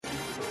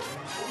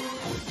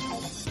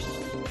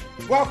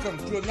Welcome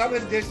to another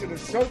edition of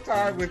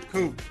Showtime with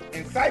Coop.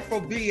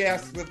 Insightful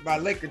BS with my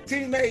Laker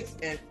teammates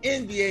and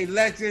NBA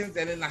legends.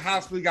 And in the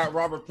house, we got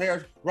Robert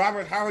Parish.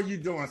 Robert, how are you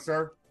doing,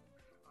 sir?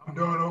 I'm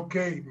doing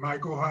okay.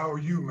 Michael, how are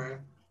you, man?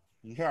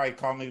 You already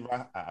called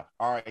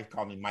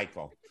me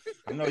Michael.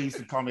 I know you used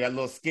to call me that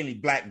little skinny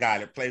black guy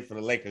that played for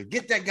the Lakers.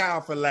 Get that guy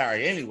off of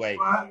Larry. Anyway.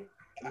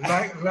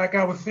 Like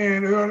I was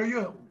saying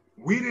earlier,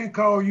 we didn't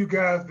call you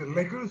guys the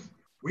Lakers.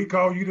 We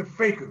call you the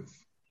Fakers.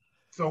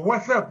 So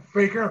what's up,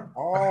 Faker?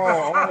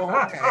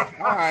 Oh, okay.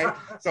 All right.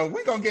 So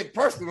we're going to get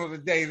personal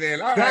today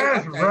then. All right.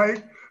 That's okay.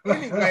 Right.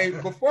 Anyway,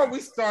 before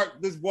we start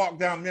this walk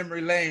down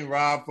memory lane,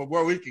 Rob, for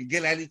where we can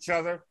get at each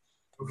other,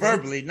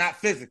 verbally, not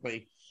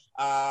physically,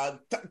 tell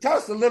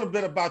us a little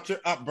bit about your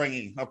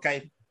upbringing,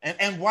 okay?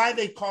 And why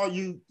they call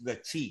you the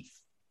Chief.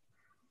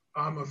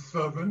 I'm a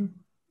Southern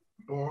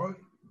boy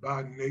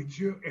by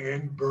nature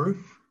and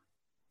birth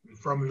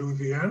from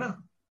Louisiana.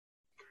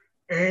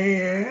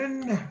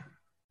 And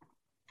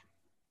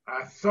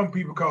some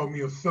people call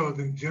me a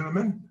Southern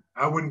gentleman.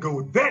 I wouldn't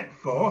go that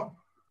far.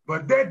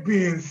 But that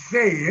being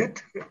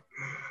said,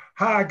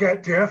 how I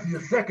got to answer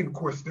your second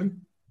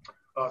question,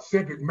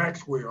 Cedric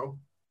Maxwell,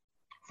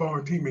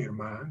 former teammate of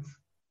mine,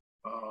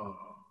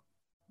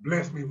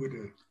 blessed me with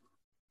the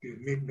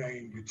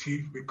nickname The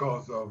Chief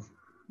because of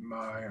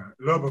my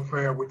love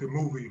affair with the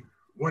movie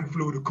One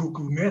Flew the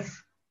Cuckoo Nest.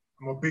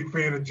 I'm a big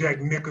fan of Jack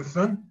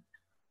Nicholson.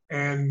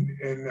 And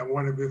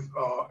one of his,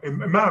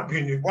 in my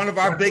opinion, one of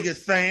our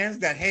biggest fans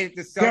that hated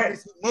the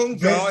Celtics,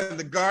 Moonjaw in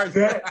the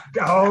Garden.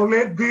 All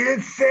that being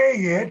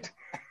said,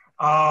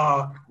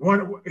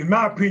 in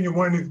my opinion,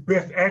 one of his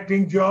best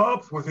acting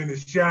jobs was in The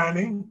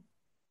Shining,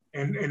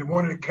 and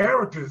one of the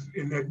characters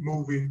in that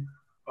movie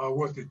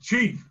was the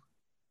Chief,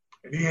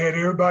 and he had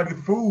everybody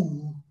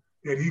fooled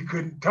that he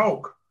couldn't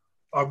talk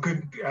or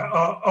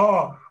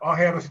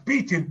had a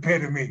speech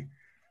impediment,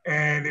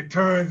 and it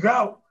turns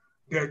out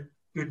that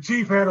the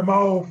Chief had them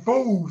all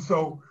fooled.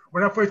 So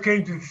when I first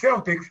came to the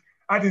Celtics,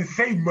 I didn't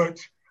say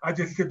much. I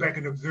just sit back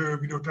and observe,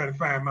 trying to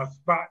find my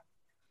spot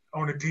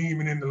on the team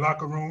and in the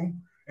locker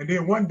room. And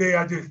then one day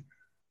I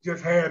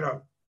just had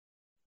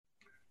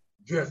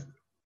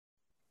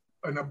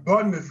an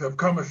abundance of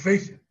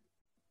conversation.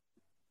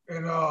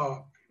 And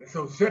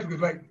so Cedric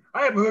was like,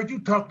 I haven't heard you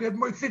talk that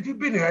much since you've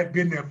been there. I'd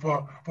been there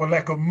for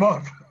like a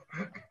month.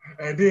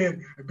 And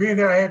then being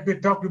there, I had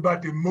been talking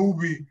about the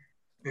movie,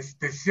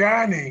 The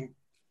Shining.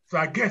 So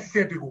I guess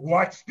Cedric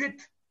watched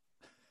it,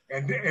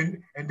 and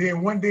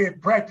then one day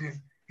at practice,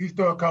 he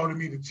started calling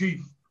me the Chief,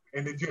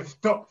 and it just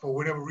stuck for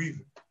whatever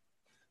reason.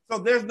 So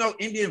there's no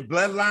Indian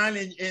bloodline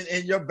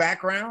in your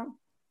background?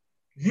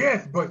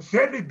 Yes, but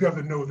Cedric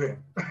doesn't know that.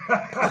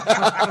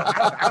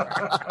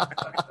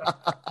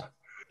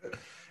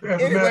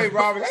 Anyway,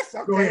 Robert, that's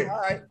okay.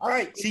 All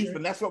right, Chief,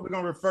 and that's what we're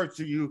going to refer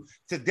to you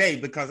today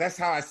because that's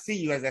how I see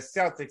you as a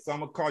Celtic, so I'm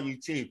going to call you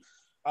Chief.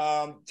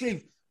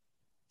 Chief,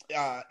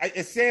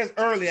 it says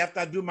early after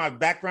I do my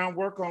background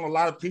work on a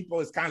lot of people,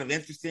 it's kind of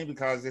interesting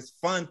because it's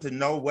fun to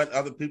know what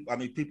other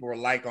people are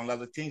like on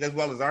other teams as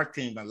well as our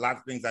team. And a lot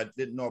of things I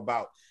didn't know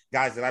about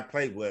guys that I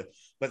played with.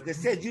 But they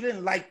said you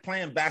didn't like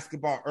playing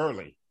basketball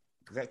early.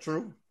 Is that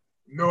true?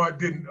 No, I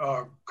didn't,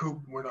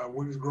 Coop. When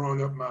we was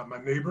growing up, my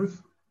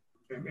neighbors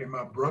and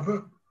my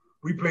brother,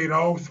 we played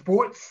all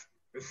sports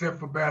except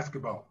for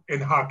basketball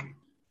and hockey.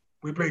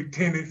 We played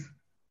tennis.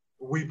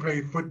 We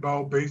played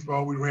football,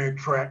 baseball. We ran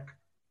track.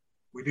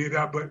 We did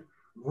that, but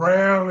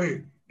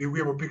rarely did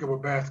we ever pick up a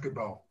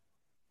basketball.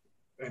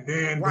 And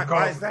then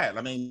why is that?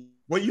 I mean,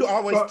 were you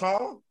always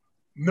tall?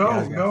 No.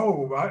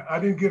 I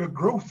didn't get a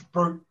growth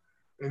spurt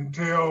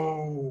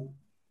until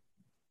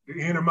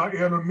the end of my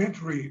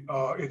elementary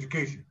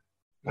education.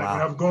 Like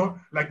when I was going,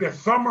 like that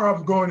summer, I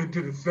was going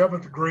into the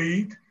 7th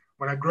grade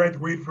when I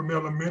graduated from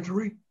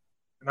elementary,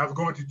 and I was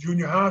going to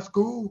junior high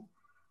school.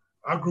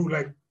 I grew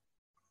like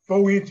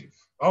 4 inches,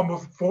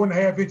 almost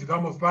 4.5 inches,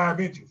 almost 5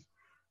 inches.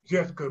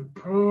 Just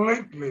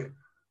completely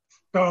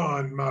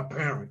stunned my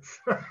parents.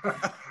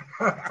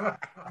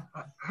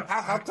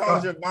 How tall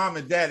is your mom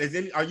and dad?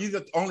 Are you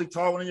the only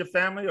tall one in your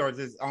family, or is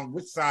this on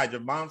which side,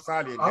 your mom's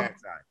side or your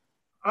dad's side?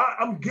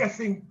 I'm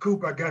guessing,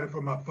 Coop, I got it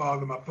from my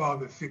father. My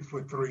father's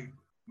 6'3".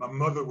 My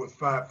mother was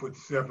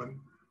 5'7".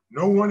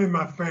 No one in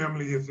my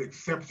family is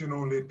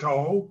exceptionally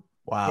tall.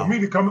 Wow. For me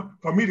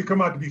to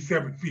come out to be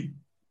 7 feet.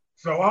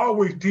 So I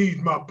always teased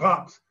my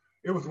pops.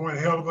 It was one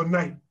hell of a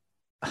night.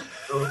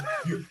 So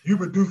you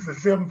produced a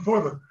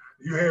 7-footer.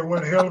 You had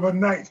one hell of a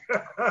night.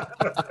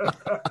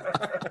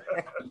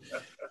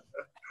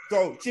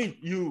 So, Chief,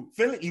 you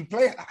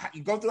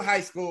go through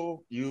high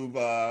school, you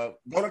go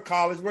to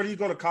college. Where do you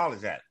go to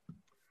college at?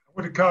 I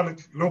went to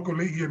college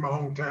locally here in my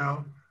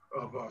hometown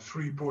of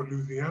Shreveport,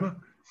 Louisiana,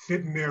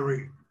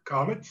 Centenary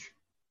College.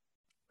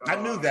 I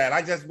knew that.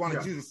 I just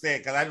wanted you to say it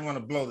because I didn't want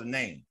to blow the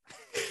name.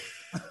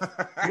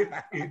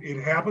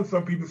 It happened.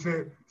 Some people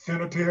said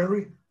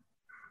Centenary.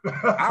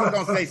 I was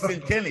going to say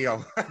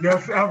Centennial.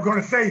 Yes, I was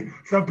going to say,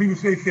 some people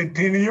say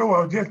Centennial.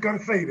 I was just going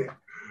to say that.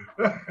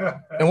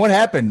 And what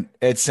happened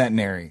at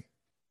Centenary?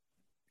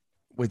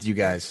 with you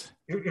guys?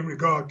 In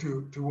regard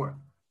to what?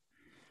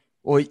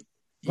 Well,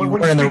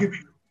 what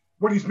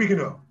are you speaking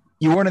of?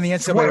 You weren't in the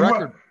NCAA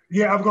record.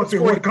 Yeah, I was going to say,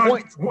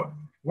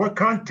 what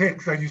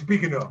context are you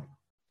speaking of?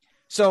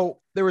 So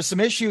there were some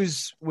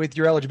issues with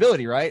your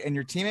eligibility, right? And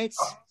your teammates.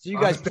 So you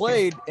guys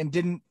played and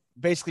didn't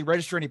basically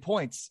register any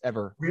points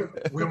ever.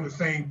 We're on the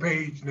same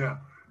page now.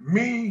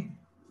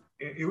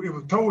 It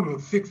was a total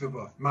of 6 of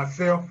us,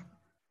 myself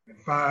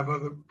and 5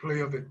 other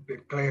players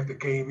that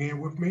came in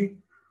with me.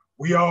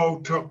 We all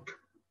took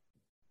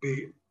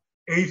the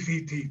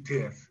ACT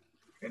test,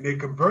 and they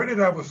converted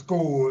our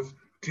scores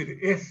to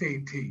the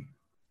SAT.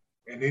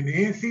 And then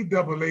the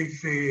NCAA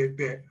said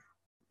that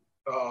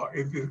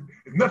if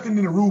nothing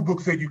in the rule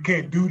book said you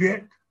can't do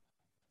that.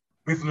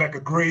 It's like a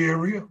gray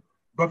area.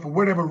 But for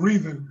whatever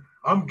reason,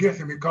 I'm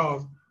guessing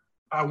because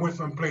I went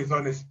someplace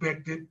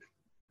unexpected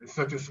in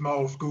such a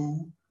small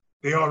school,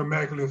 they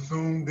automatically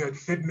assumed that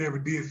St. Never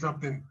did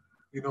something,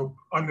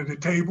 under the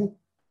table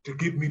to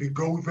get me to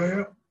go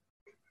there.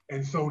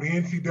 And so the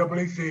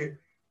NCAA said,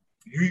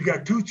 you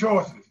got 2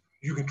 choices.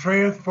 You can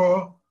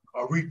transfer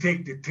or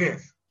retake the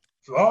test.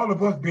 So all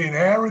of us being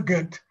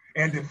arrogant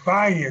and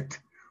defiant,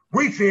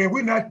 we said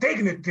we're not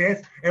taking the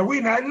test and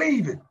we're not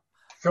leaving.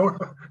 So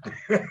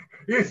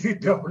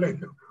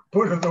NCAA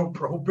put us on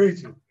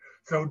probation.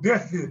 So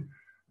that's the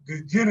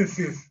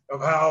genesis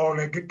of how all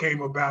that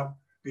came about,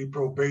 the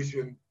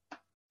probation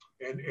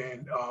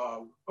and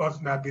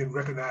us not being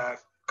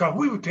recognized. Because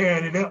we were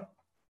tearing it up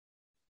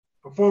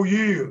for 4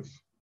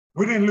 years.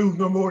 We didn't lose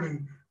no more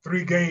than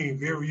 3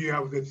 games every year I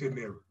was at St.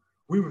 Mary.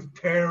 We was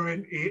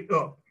tearing it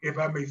up, if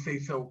I may say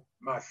so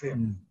myself.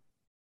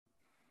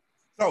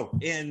 So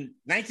in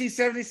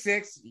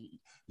 1976,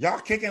 y'all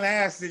kicking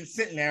ass in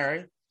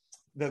Centenary.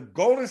 The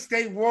Golden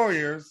State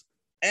Warriors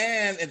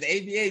and the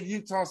ABA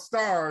Utah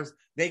Stars,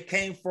 they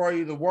came for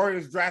you. The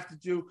Warriors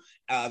drafted you.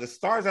 The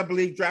Stars, I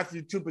believe, drafted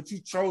you too, but you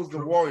chose the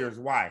Warriors.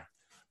 Why?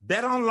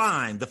 Bet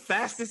Online, the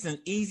fastest and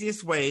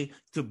easiest way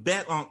to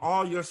bet on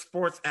all your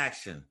sports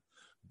action.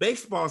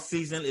 Baseball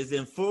season is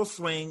in full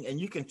swing, and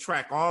you can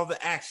track all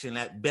the action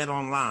at Bet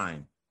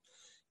Online.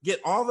 Get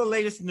all the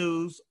latest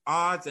news,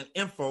 odds, and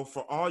info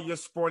for all your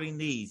sporting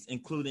needs,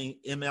 including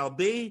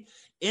MLB,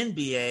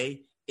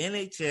 NBA,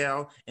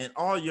 NHL, and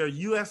all your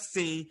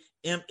UFC,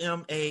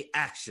 MMA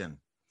action.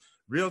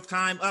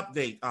 Real-time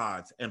update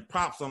odds and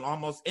props on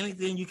almost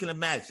anything you can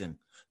imagine.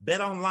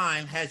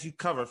 BetOnline has you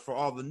covered for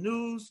all the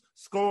news,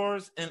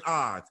 scores, and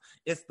odds.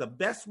 It's the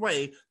best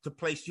way to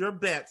place your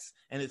bets,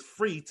 and it's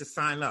free to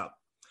sign up.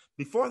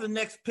 Before the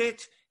next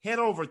pitch, head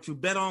over to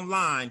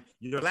BetOnline,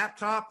 your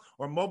laptop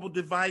or mobile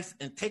device,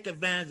 and take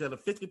advantage of the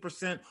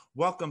 50%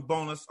 welcome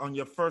bonus on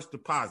your first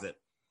deposit.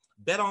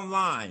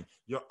 BetOnline,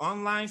 your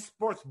online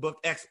sportsbook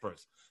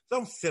experts.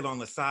 Don't sit on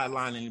the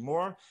sideline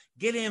anymore.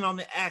 Get in on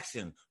the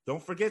action.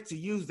 Don't forget to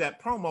use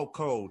that promo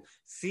code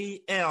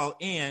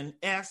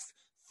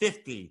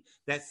CLNS50.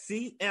 That's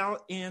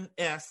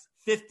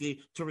CLNS50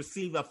 to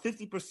receive a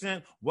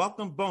 50%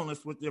 welcome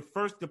bonus with your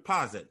first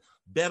deposit.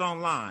 Bet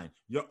Online,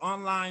 your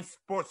online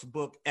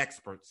sportsbook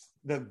experts.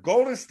 The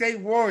Golden State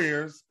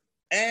Warriors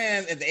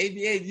and the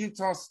ABA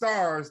Utah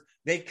Stars,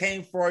 they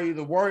came for you.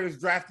 The Warriors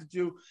drafted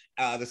you.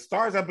 The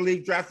Stars, I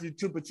believe, drafted you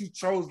too, but you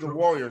chose the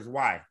Warriors.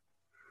 Why?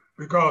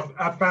 Because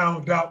I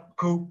found out,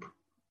 Coop,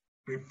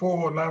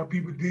 before a lot of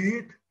people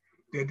did,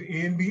 that the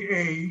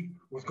NBA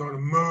was going to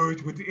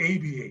merge with the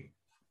ABA.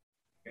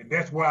 And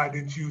that's why I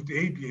didn't choose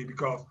the ABA,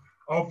 because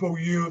all 4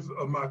 years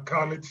of my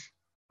college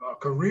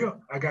career,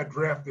 I got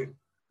drafted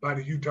by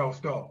the Utah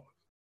Stars.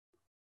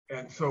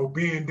 And so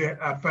being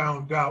that I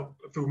found out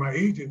through my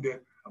agent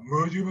that a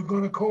merger was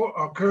going to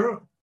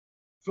occur,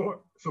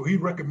 so he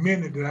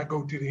recommended that I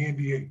go to the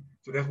NBA.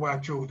 So that's why I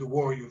chose the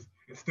Warriors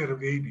instead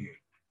of the ABA.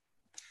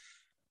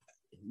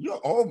 You're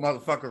an old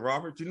motherfucker,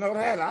 Robert. You know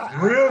that?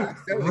 Really,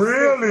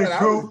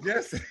 cool.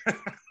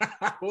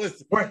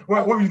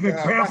 What were you in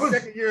Pampers? My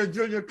second year of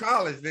junior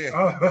college then.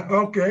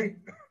 Okay.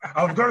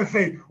 I was going to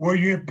say, were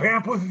you in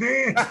Pampers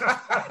then?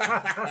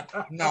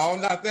 No,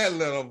 not that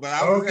little, but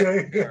I was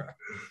there.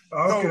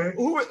 Okay.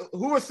 So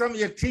who were some of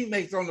your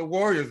teammates on the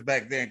Warriors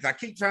back then? Because I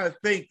keep trying to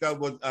think.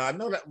 I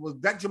know was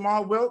that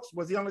Jamal Wilkes?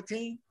 Was he on the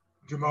team?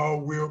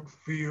 Jamal Wilkes,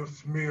 Phil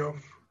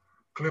Smith,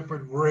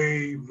 Clifford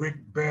Ray, Rick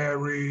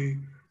Barry,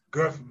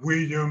 Gus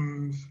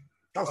Williams.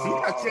 Oh, so you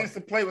got a chance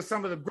to play with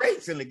some of the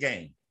greats in the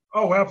game.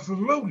 Oh,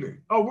 absolutely.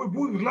 Oh,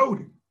 we was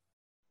loaded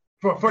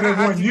for that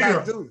 1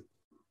 year.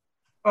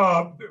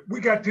 We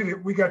got to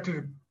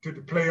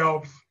the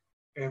playoffs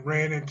and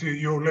ran into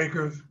your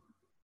Lakers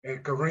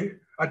and Kareem.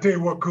 I tell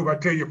you what, Coop, I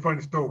tell you a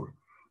funny story.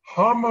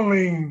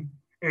 Humbling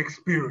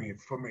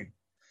experience for me.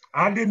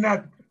 I did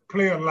not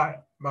play a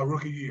lot my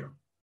rookie year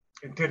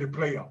until the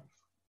playoffs.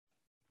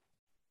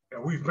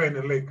 And we playing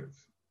the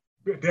Lakers.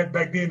 That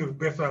back then it was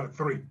best out of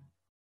 3.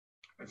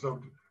 And so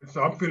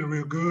I'm feeling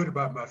real good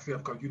about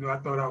myself because, I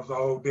thought I was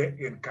all that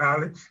in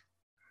college.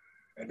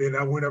 And then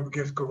I went up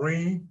against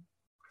Kareem.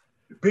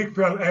 The big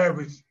fella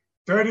averaged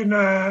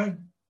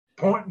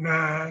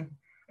 39.9,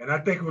 and I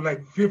think it was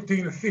like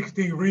 15 or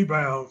 16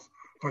 rebounds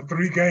for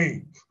 3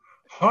 games.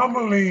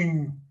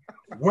 humbling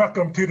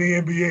welcome to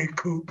the NBA,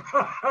 Coop.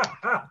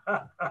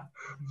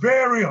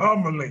 Very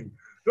humbling.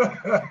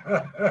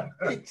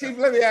 Hey, Chief,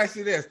 let me ask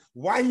you this.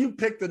 Why you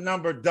pick the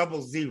number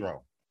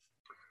 00?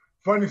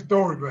 Funny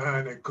story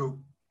behind that, Coop.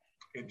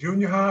 In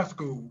junior high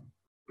school,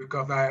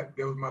 because that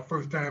was my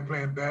first time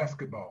playing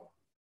basketball,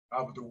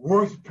 I was the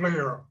worst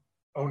player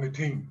on the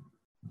team.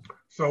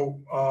 So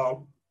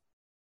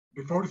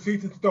before the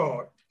season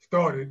started,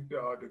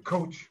 the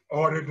coach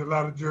ordered a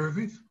lot of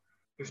jerseys.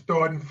 The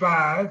starting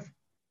 5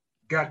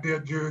 got their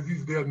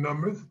jerseys, their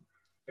numbers,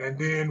 and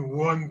then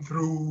 1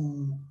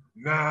 through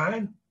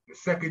 9, the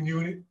second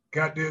unit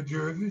got their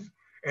jerseys,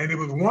 and there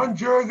was 1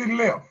 jersey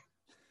left,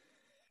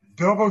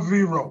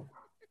 00.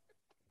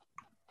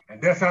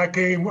 And that's how I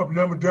came up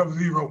number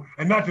 00.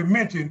 And not to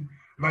mention,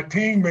 my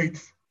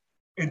teammates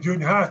in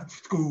junior high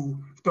school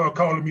started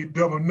calling me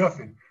double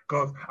nothing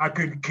because I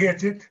couldn't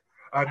catch it,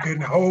 I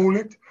couldn't hold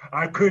it,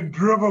 I couldn't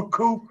dribble,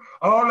 Coop.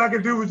 All I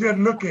could do was just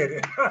look at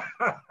it.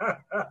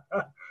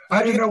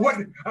 I didn't know what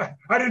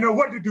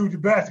to do with the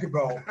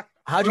basketball.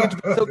 How'd you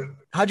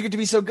get to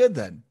be so good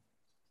then?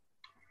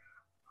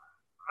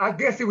 I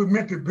guess it was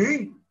meant to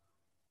be.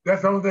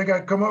 That's the only thing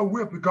I come up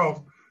with, because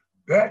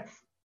that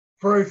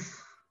first,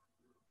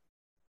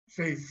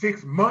 say,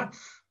 6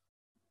 months,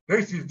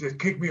 they should just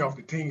kick me off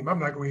the team. I'm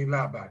not going to even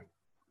lie about it.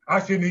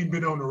 I shouldn't even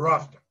been on the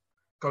roster.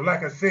 Because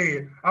like I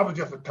said, I was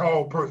just a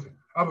tall person.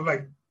 I was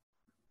like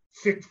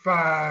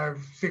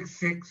 6'5",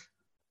 6'6".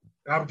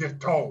 I was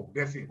just tall.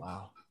 That's it.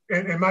 Wow.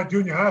 And my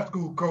junior high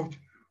school coach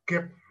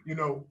kept,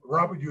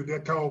 Robert, you're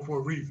that tall for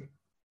a reason.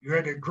 You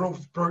had that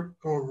growth spurt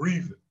for a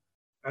reason.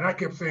 And I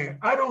kept saying,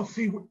 I don't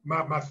see what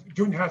my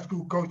junior high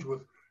school coach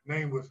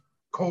name was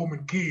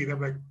Coleman Kidd.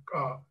 I'm like,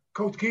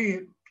 Coach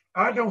Kidd,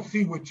 I don't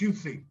see what you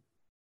see,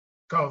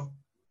 because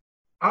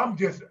I'm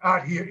just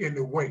out here in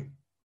the way.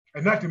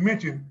 And not to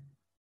mention,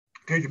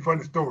 tell you a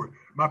funny story.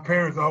 My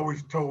parents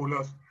always told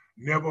us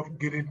never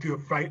get into a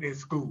fight at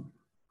school.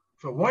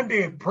 So one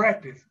day in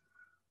practice,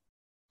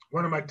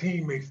 one of my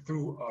teammates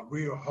threw a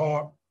real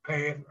hot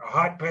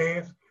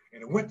pass,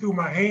 and it went through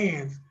my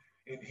hands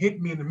and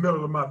hit me in the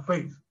middle of my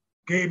face,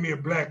 gave me a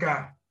black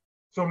eye.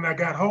 So when I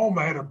got home,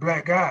 I had a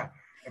black eye,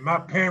 and my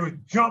parents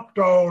jumped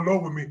all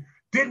over me.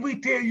 Didn't we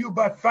tell you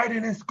about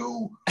fighting in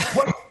school?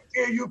 What did we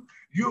tell you?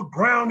 You're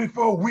grounded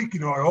for a week, a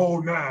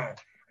whole 9.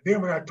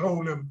 Then when I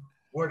told him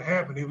what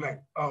happened, he was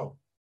like, oh,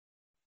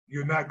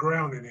 you're not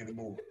grounded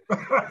anymore.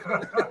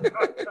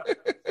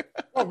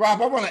 Well,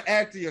 Rob, I want to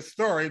add to your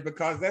story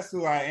because that's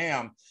who I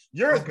am.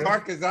 You're as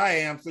dark as I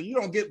am, so you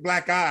don't get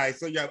black eyes.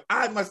 So your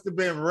eye must have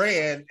been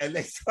red, and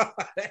they saw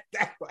it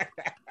that way.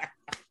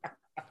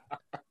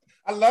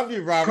 I love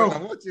you, Robert. Cool. I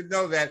want you to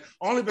know that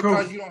only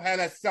because you don't have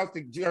that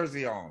Celtic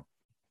jersey on.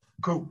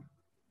 Cool.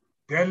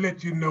 That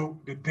lets you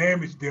know the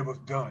damage that was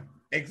done.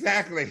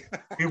 Exactly.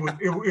 It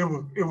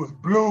was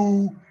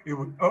blue. It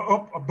was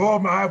up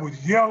above my eye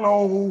was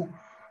yellow,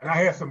 and I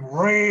had some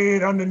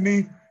red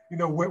underneath.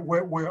 Where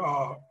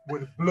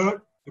the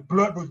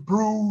blood was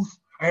bruised.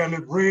 I had a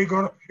little red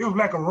on it. It was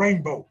like a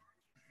rainbow.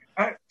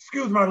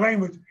 Excuse my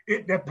language.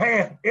 That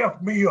pass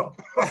effed me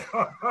up.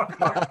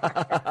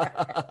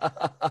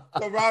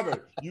 So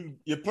Robert,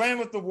 you're playing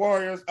with the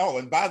Warriors. Oh,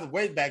 and by the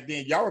way, back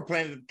then y'all were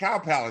playing at the Cow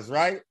Palace,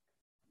 right?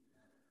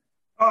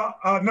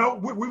 No,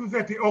 we was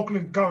at the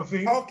Oakland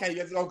Coliseum. Okay,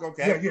 yes,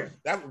 okay. Yeah.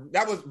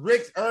 That was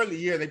Rick's early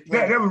year. They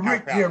played. That was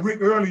Rick. Yeah, Rick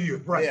early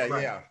years. Right.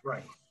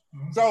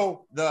 Mm-hmm.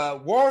 So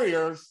the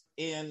Warriors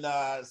in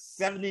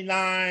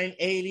 79,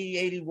 80,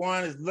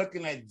 81 is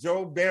looking at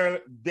Joe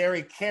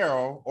Barry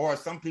Carroll, or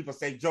some people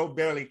say Joe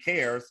barely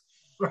cares.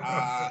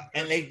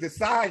 And they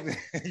decide,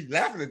 you're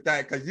laughing at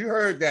that because you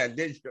heard that,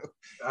 didn't you?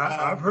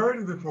 I've heard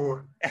it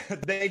before.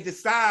 They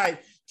decide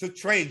to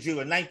trade you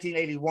in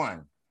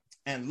 1981.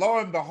 And lo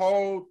and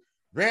behold,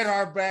 Red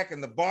Auerbach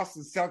and the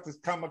Boston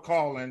Celtics come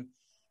a-calling,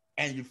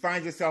 and you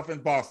find yourself in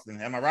Boston.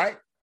 Am I right?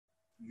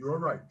 You're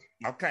right.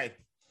 Okay.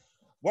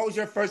 What was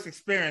your first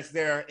experience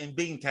there in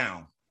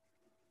Beantown?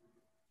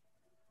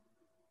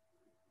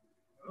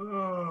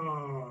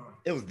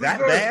 It was that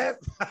bad?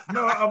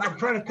 No, I'm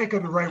trying to think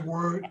of the right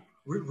word.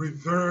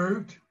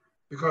 Reserved,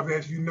 because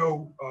as you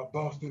know,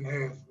 Boston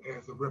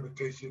has a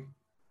reputation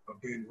of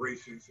being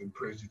racist and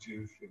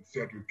prejudiced and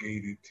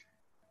segregated.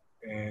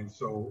 And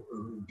so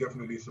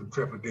definitely some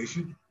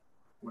trepidation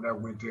when I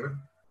went there.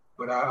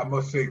 But I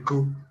must say,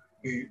 Coop,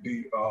 the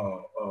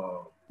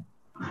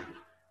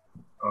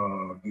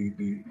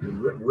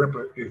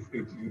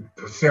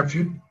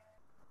perception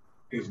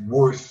is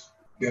worse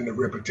than the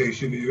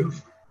reputation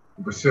is.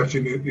 The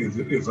perception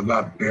is a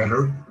lot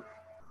better.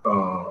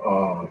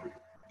 I'm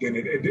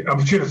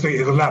sure to say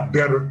is a lot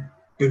better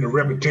than the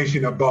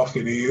reputation of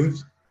Boston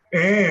is.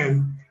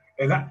 And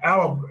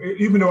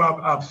even though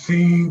I've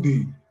seen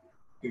the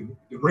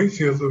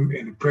racism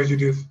and the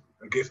prejudice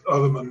against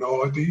other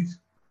minorities,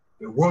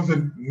 it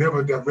wasn't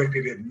never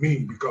directed at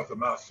me because of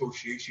my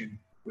association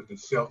with the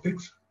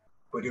Celtics,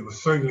 but it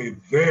was certainly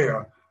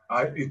there.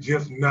 It's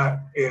just not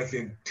as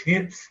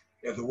intense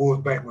as it was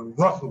back when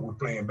Russell was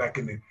playing back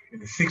in the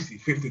 60s,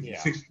 50s, and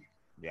 60s.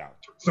 Yeah.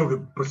 So the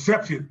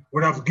perception,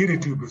 what I was getting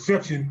to,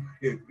 perception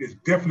is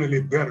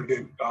definitely better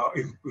than,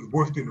 is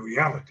worse than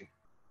reality.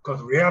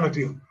 Because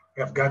reality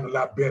have gotten a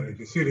lot better.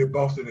 The city of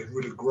Boston has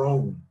really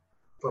grown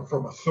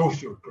from a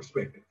social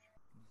perspective.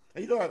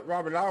 You know what,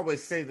 Robert, I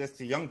always say this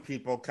to young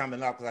people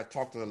coming up, because I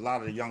talk to a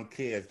lot of the young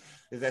kids,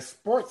 is that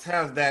sports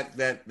has that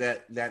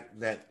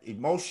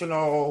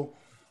emotional,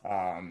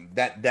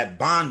 that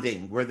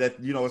bonding where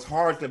it's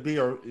hard to be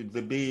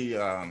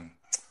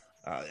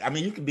I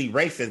mean, you can be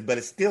racist, but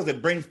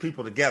it brings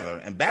people together.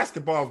 And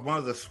basketball is one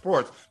of the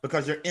sports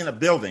because you're in a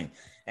building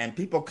and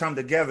people come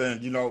together.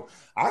 And,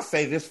 I'll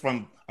say this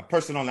from a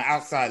person on the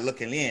outside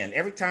looking in.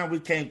 Every time we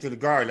came to the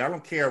Garden, I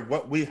don't care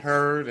what we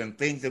heard and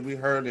things that we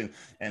heard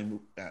and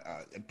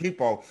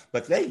people,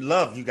 but they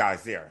love you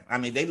guys there. I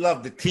mean, they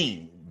love the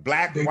team.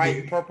 Black,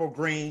 white, purple,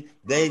 green.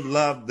 They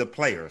love the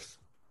players.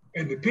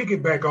 And to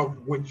piggyback off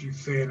what you're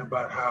saying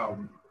about how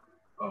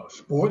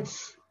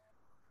sports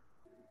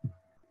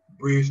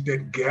bridge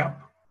that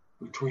gap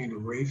between the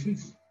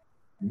races.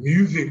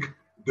 Music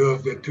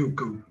does that too,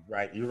 Coop.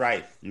 Right, you're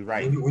right.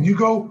 When you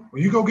go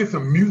get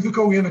some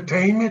musical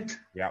entertainment,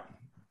 yeah,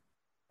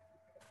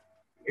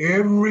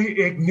 every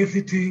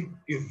ethnicity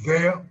is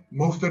there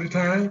most of the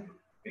time,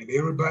 and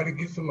everybody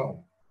gets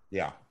along.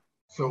 Yeah.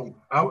 So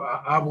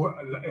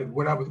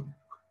what I was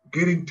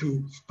getting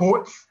to,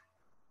 sports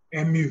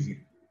and music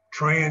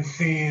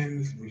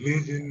transcends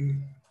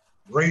religion,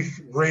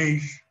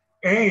 race,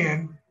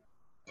 and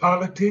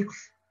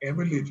politics and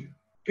religion,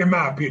 in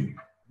my opinion.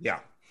 Yeah.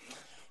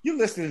 You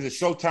listening to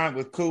Showtime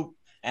with Coop,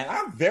 and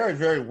I'm very,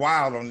 very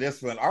wild on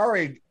this one.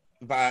 Already,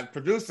 my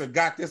producer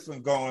got this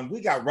one going.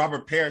 We got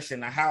Robert Parish in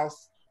the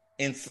house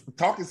and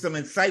talking some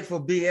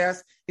insightful BS.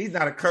 He's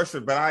not a cursor,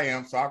 but I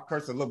am, so I'll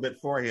curse a little bit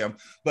for him.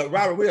 But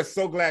Robert, we are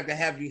so glad to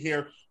have you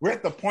here. We're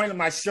at the point of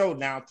my show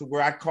now to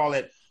where I call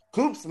it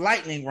Coop's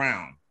Lightning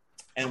Round.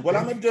 And what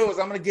I'm going to do is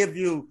I'm going to give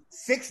you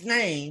 6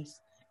 names,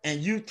 and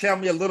you tell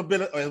me a little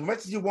bit, or as much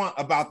as you want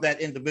about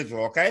that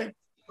individual, okay?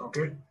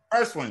 Okay.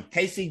 First one,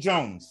 Casey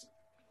Jones.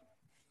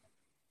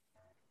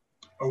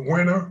 A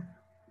winner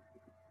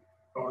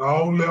on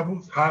all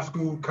levels, high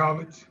school,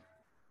 college,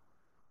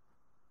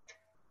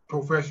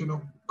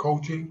 professional,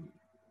 coaching,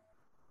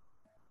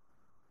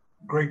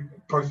 great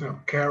person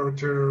of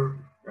character,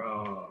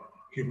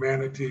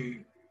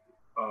 humanity.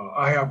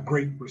 I have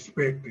great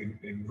respect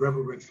and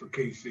reverence for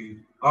Casey.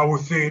 I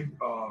always said,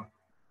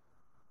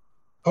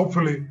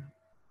 hopefully,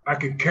 I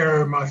can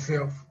carry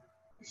myself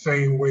the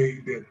same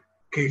way that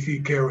Casey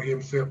carried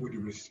himself, with the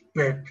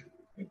respect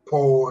and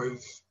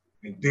poise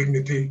and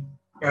dignity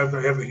as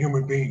a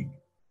human being.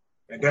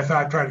 And that's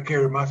how I try to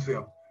carry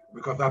myself,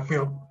 because I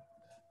felt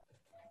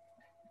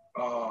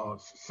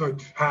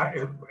such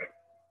high,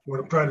 what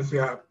I'm trying to say,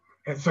 I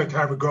had such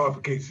high regard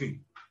for Casey.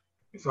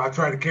 And so I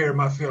try to carry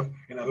myself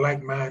in a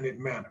like-minded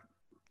manner.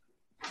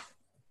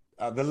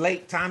 The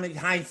late Tommy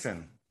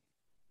Heinsohn.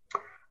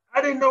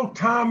 I didn't know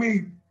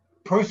Tommy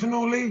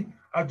personally.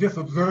 I just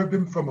observed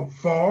him from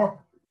afar.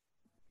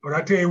 But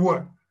I tell you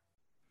what,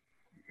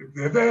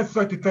 if there's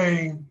such a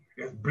thing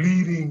as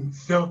bleeding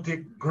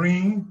Celtic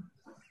green,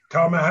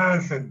 Tommy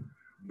Heinsohn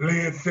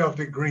bled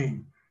Celtic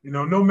green.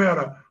 No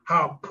matter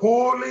how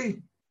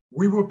poorly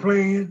we were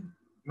playing,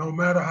 no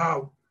matter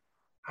how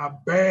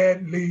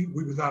badly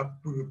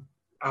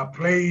I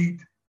played,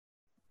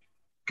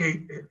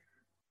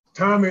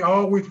 Tommy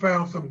always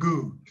found some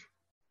good.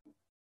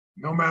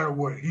 No matter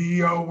what,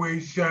 he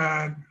always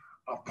shined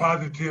a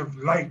positive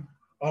light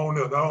on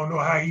us. I don't know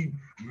how he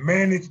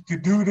managed to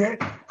do that,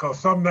 because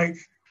some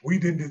nights we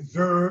didn't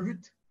deserve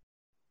it,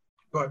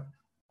 but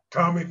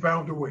Tommy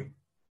found a way.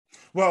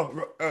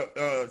 Well,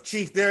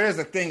 Chief, there is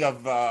a thing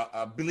of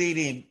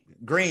bleeding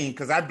green,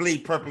 because I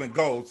bleed purple and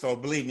gold, so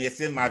believe me, it's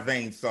in my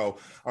veins. So,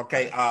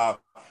 okay,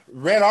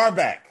 Red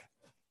Auerbach.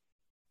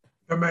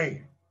 The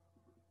man.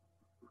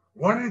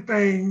 One of the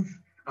things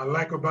I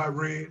like about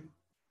Red,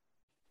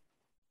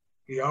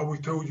 he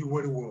always told you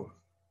what it was.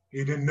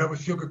 He didn't never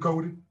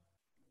sugarcoat it.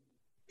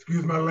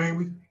 Excuse my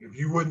language. If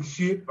you wasn't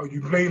shit or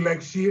you played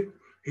like shit,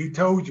 he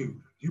told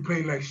you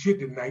played like shit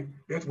tonight.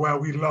 That's why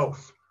we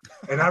lost.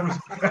 And I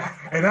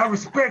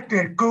respect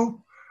that, Coop.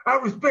 I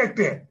respect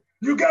that.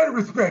 You got to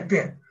respect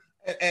that.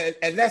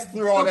 And that's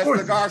through all that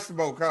cigar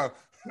smoke, huh?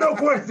 No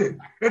question.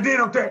 And then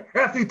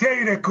after he tell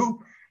you that,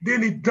 Coop,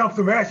 then he dumps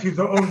some ashes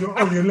on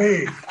your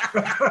leg.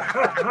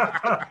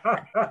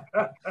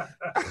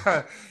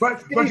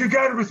 but you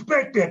got to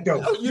respect that,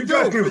 though. Oh, you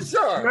do, for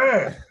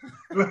sure.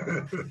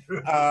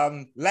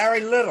 Yeah.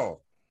 Larry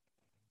Little.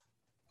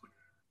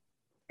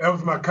 That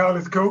was my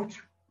college coach,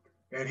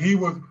 and he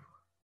was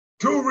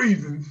 2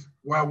 reasons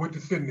why I went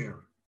to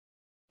seminary,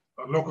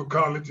 a local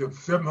college of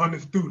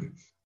 700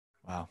 students.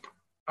 Wow.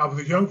 I was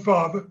a young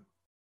father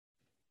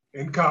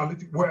in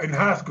college, in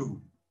high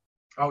school.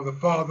 I was a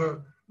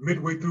father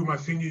midway through my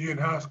senior year in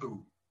high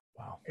school.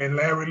 Wow. And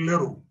Larry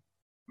Little,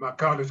 my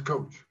college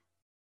coach.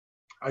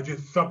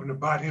 Something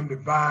about him, the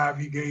vibe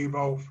he gave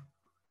off,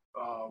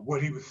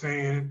 what he was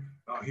saying.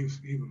 He was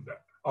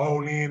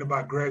all in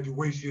about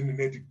graduation and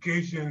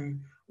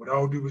education, with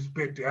all due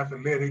respect to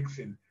athletics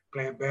and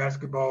playing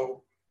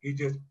basketball, he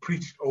just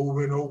preached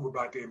over and over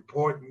about the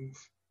importance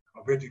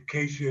of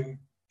education,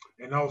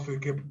 and also he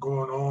kept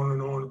going on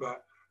and on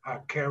about how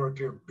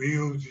character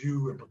builds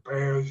you and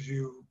prepares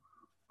you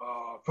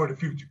for the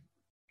future.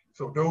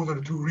 So those are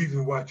the two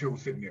reasons why I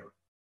chose Centenary.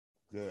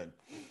 Good.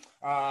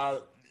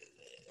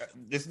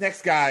 This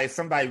next guy is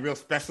somebody real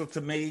special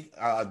to me,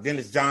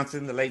 Dennis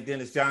Johnson, the late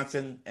Dennis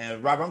Johnson.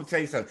 And Rob, I'm going to tell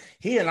you something.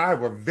 He and I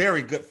were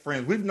very good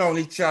friends. We've known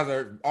each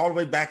other all the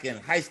way back in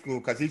high school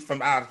because he's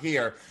from out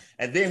here.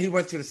 And then he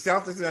went to the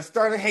Celtics, and I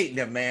started hating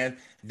him, man.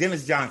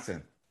 Dennis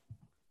Johnson.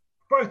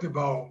 First of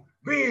all,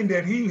 being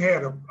that he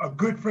had a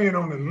good friend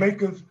on the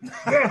Lakers,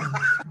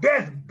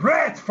 that's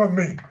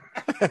blasphemy.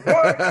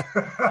 What?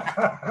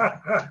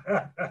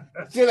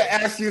 Should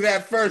have asked you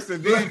that first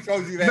and then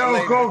told you that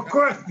later. No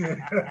question.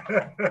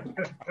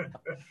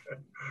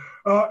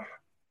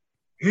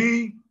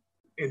 He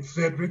and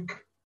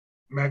Cedric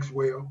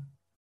Maxwell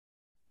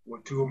were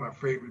two of my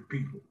favorite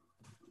people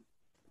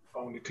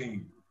on the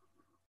team.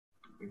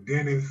 And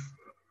Dennis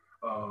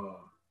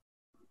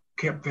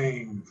kept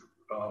things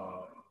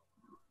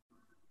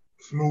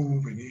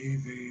smooth and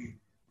easy,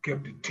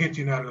 kept the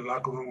tension out of the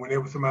locker room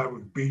whenever somebody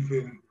was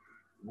beefing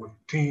with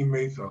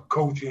teammates or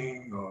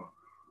coaching or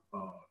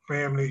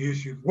family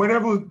issues,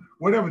 whatever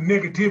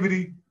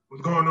negativity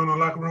was going on in the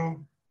locker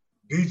room,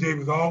 DJ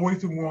was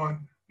always the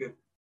one that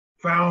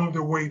found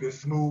a way to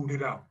smooth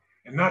it out.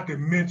 And not to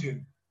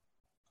mention,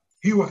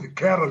 he was the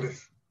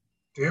catalyst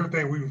to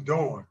everything we was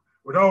doing.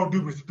 With all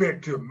due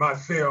respect to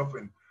myself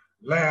and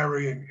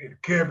Larry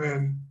and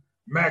Kevin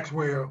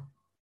Maxwell,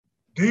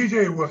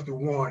 DJ was the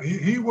one.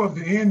 He was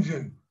the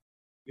engine.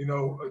 You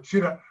know,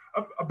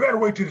 a better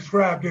way to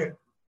describe that,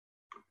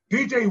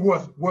 DJ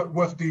was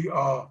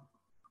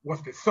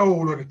the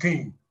soul of the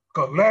team,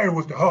 because Larry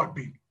was the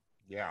heartbeat.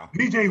 Yeah.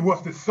 DJ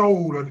was the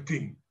soul of the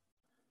team.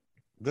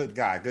 Good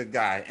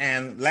guy.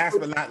 And last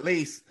but not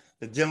least,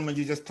 the gentleman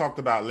you just talked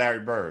about,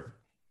 Larry Bird.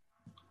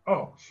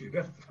 Oh shit,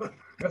 that's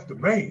the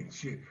man.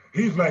 Shit,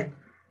 he's like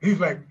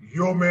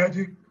your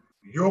Magic,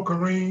 your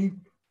Kareem.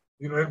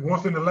 You know, that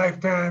once in a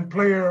lifetime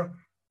player,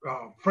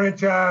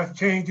 franchise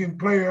changing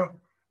player.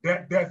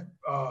 That's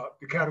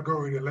the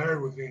category that Larry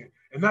was in,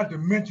 and not to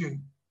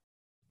mention,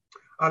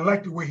 I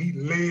like the way he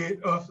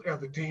led us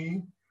as a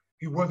team.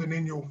 He wasn't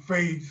in your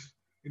face,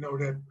 you know,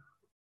 that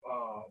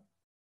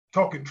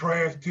talking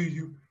trash to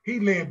you. He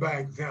led by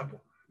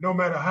example. No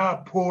matter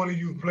how poorly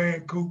you were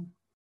playing, Coop,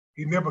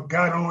 he never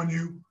got on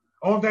you.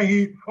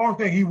 Only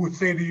thing he would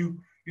say to you,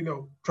 you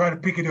know, try to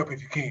pick it up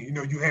if you can. You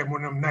know, you had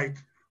one of them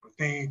nights but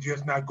things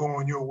just not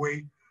going your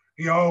way.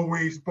 He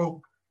always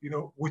spoke, you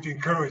know, with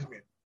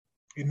encouragement.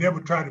 He never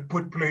tried to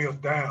put players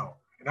down.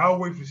 And I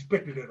always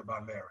respected that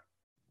about Larry.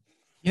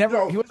 He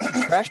wasn't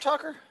a trash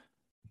talker?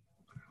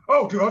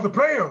 Oh, to other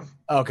players.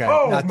 Okay.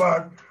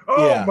 My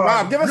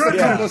Rob, give us a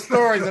goodness. couple of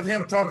stories of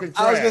him talking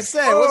trash. I was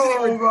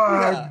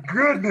gonna say,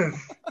 goodness.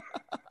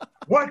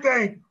 One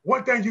thing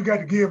you got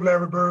to give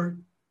Larry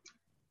Bird,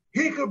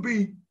 he could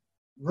be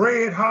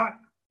red hot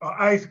or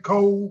ice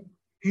cold.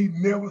 He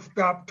never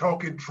stopped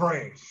talking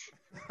trash.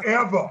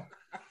 Ever.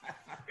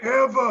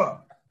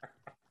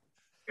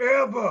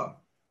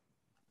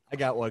 I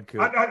got one,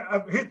 Coop.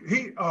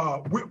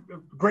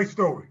 Great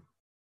story.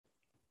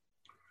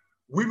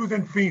 We was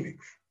in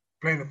Phoenix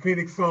playing the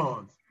Phoenix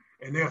Suns,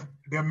 and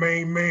their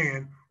main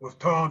man was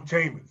Tom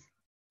Chambers,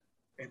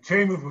 and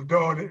Chambers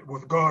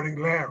was guarding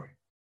Larry.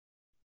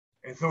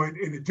 And so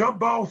in the jump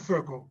ball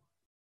circle,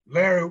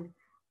 Larry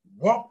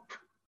walked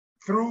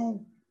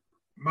through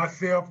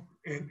myself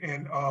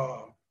and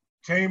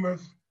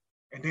Chambers,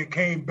 and then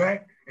came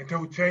back and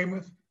told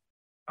Chambers,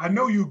 I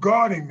know you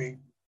guarding me,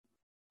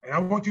 and I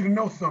want you to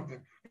know something.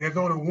 There's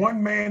only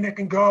one man that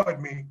can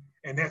guard me,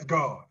 and that's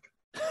God.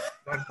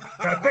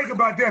 Now think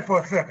about that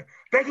for a second.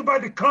 Think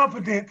about the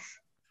confidence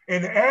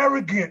and the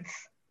arrogance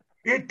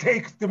it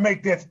takes to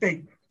make that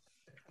statement.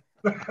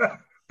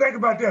 Think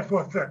about that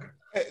for a second.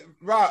 Hey,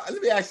 Rob,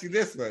 let me ask you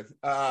this one.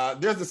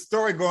 There's a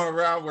story going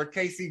around where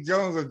K.C.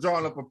 Jones was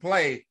drawing up a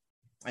play,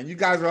 and you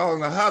guys were all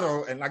in the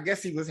huddle, and I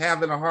guess he was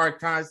having a hard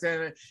time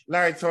saying it.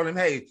 Larry told him,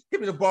 hey, give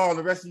me the ball, and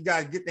the rest of you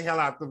guys get the hell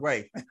out the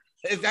way.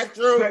 Is that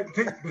true?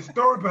 The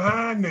story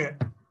behind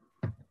that,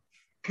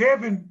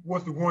 Kevin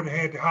was the one that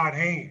had the hot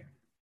hand.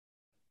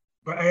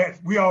 But as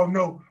we all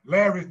know,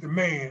 Larry's the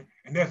man,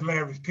 and that's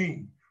Larry's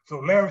team. So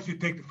Larry should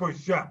take the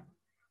first shot.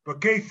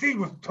 But KC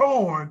was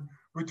torn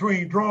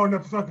between drawing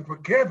up something for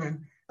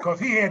Kevin because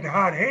he had the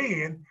hot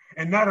hand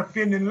and not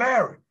offending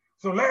Larry.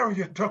 So Larry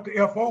just took the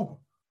F over.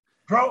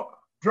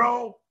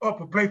 Draw up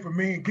a play for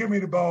me and give me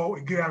the ball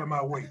and get out of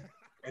my way.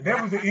 And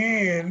that was the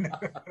end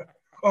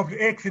of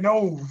the X and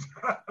O's.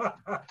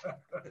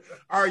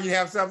 All right, you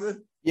have something?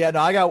 Yeah,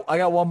 no, I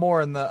got one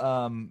more in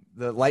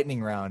the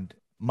lightning round.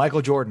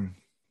 Michael Jordan.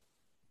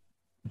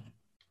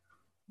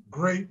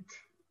 Great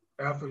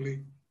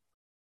athlete,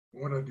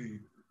 one of the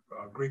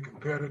great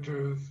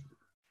competitors,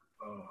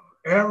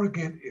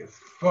 arrogant as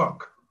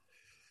fuck.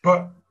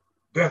 But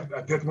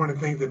that's one of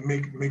the things that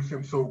makes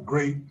him so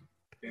great.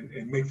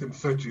 and makes him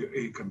such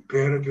a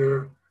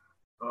competitor.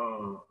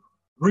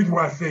 Reason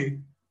why I say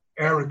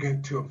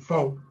arrogant to a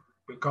fault,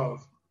 because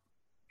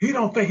he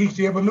don't think he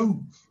should ever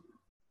lose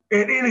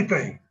at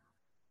anything.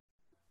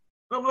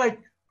 I'm like,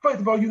 first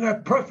of all, you're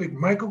not perfect,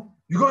 Michael.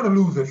 You're going to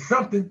lose at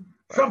something.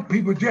 Some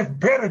people just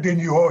better than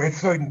you are at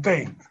certain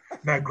things.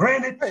 Now,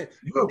 granted,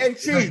 hey,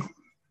 Chief,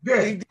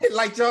 yeah. He did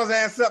light y'all's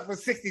ass up for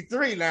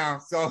 63 now.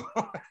 So,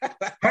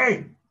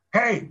 hey,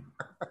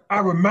 I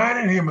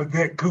reminded him of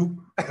that, Coop.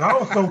 I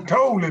also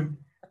told him,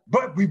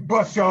 but we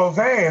bust y'all's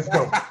ass,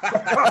 though.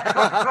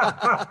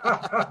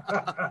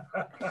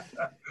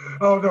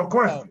 Oh, no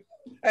question.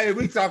 Hey,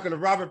 we talking to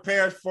Robert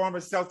Parish, former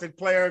Celtic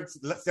player,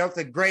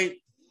 Celtic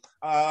great.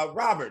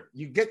 Robert,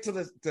 you get to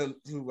the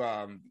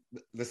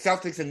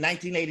Celtics in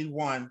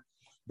 1981,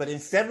 but in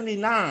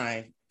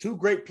 79, two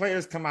great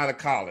players come out of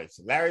college: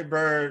 Larry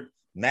Bird,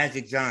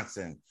 Magic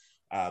Johnson.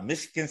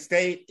 Michigan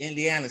State,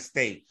 Indiana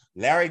State.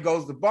 Larry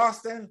goes to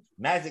Boston.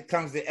 Magic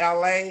comes to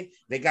LA.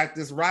 They got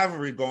this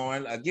rivalry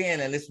going again,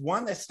 and it's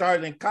one that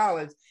started in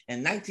college.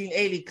 And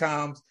 1980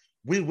 comes.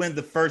 We win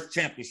the first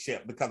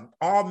championship because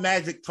all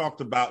Magic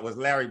talked about was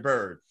Larry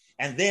Bird,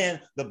 and then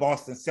the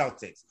Boston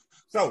Celtics.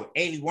 So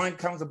 81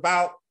 comes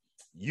about.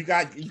 You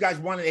guys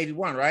won in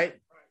 81, right?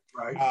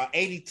 Right.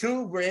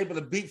 82, we're able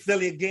to beat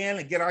Philly again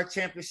and get our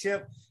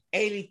championship.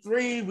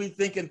 83, we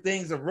thinking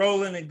things are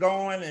rolling and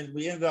going, and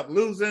we ended up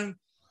losing.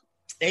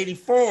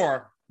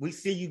 84, we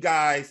see you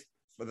guys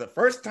for the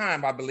first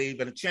time, I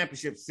believe, in a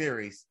championship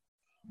series.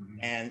 Mm-hmm.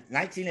 And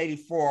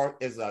 1984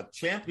 is a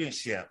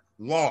championship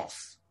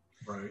loss.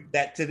 Right.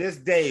 That to this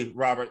day,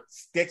 Robert,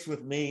 sticks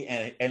with me,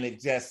 and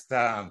it just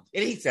it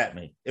eats at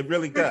me. It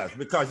really does,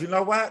 because you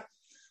know what?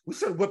 We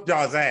should have whipped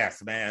y'all's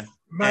ass, man.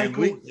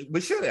 Michael, and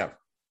we should have.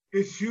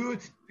 It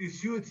should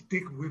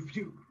stick with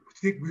you.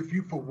 Stick with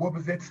you for what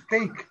was at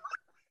stake.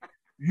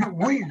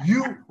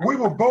 We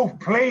were both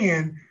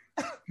playing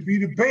to be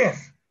the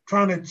best,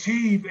 trying to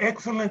achieve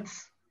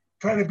excellence,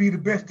 trying to be the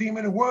best team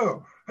in the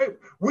world. Hey,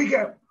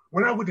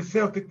 when I went to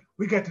Celtic,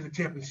 we got to the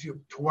championship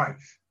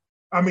twice.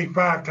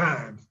 5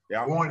 times,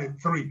 yeah. 1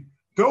 and 3.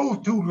 Those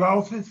 2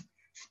 losses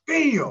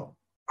still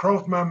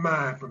cross my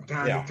mind from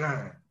time to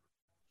time,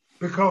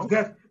 because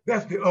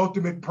that's the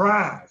ultimate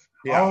prize.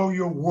 Yeah. All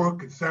your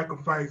work and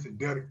sacrifice and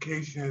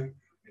dedication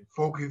and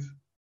focus,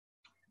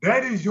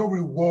 that is your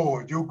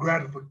reward, your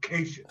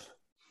gratification.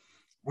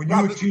 When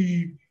you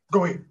achieve,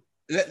 go ahead.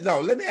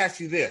 Let me ask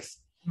you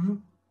this. Mm-hmm.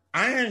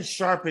 Iron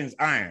sharpens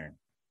iron.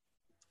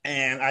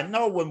 And I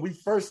know when we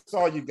first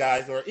saw you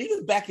guys, or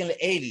even back in the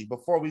 80s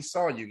before we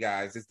saw you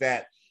guys, is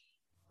that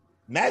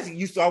Magic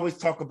used to always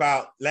talk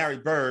about Larry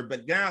Bird,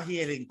 but now he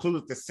had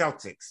included the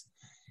Celtics.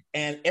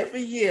 And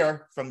every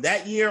year from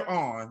that year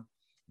on,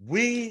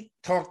 we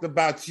talked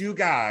about you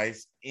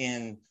guys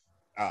in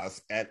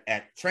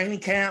at training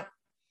camp,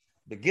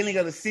 beginning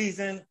of the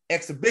season,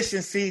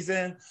 exhibition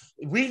season.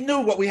 We knew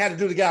what we had to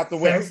do to get out the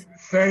West.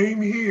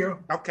 Same here.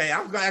 Okay, I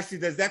was going to ask you,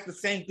 is that the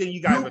same thing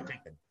you guys were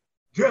thinking?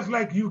 Just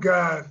like you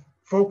guys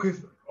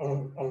focus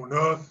on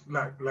us,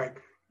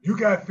 like you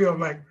guys feel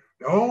like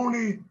the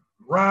only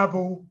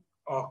rival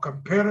or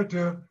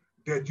competitor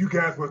that you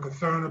guys were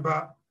concerned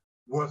about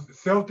was the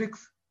Celtics.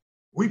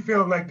 We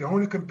felt like the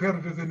only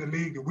competitors in the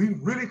league that we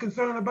really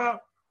concerned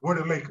about were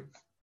the Lakers.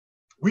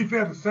 We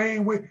felt the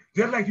same way,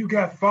 just like you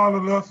guys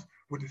followed us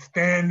with the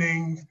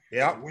standings,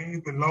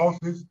 wins and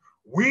losses.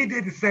 We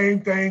did the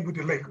same thing with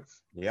the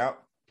Lakers.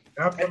 Yep.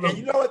 And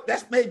you know what?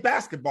 That's made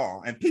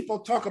basketball. And people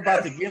talk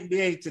about the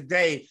NBA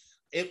today.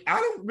 I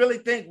don't really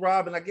think,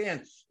 Rob, and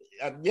again,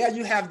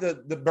 you have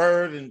the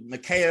Bird and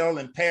Mikhail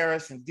and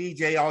Parish and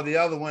DJ, all the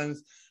other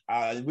ones.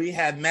 We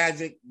had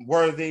Magic,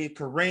 Worthy,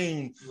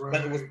 Kareem, right.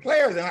 But it was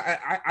players. And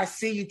I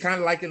see you kind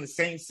of like in the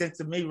same sense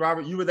of me,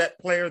 Robert. You were that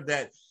player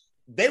that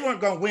they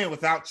weren't going to win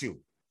without you.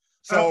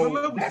 So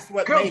absolutely. That's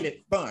what made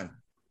it fun.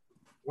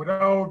 With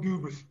all due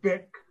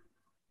respect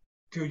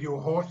to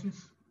your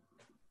horses,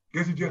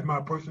 this is just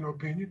my personal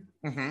opinion.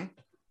 Mm-hmm.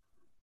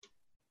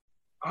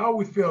 I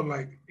always felt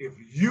like if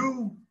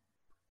you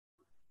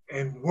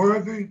and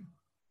Worthy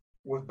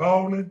was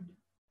balling,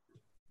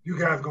 you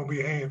guys going to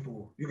be a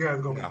handful. You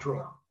guys going to be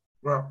trouble.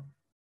 Right.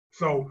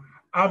 So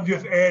I'm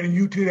just adding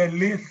you to that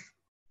list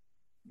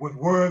with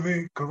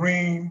Worthy,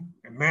 Kareem,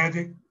 and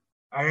Magic.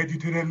 I add you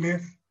to that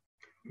list.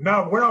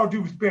 Now, with all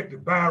due respect to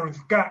Byron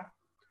Scott,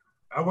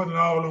 I wasn't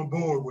all on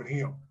board with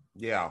him.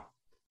 Yeah.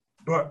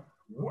 But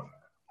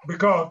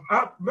because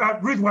the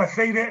reason why I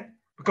say that,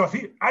 because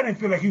I didn't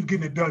feel like he was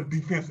getting it done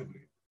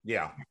defensively.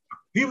 Yeah.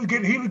 He was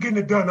getting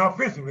it done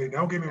offensively.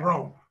 Don't get me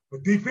wrong.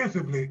 But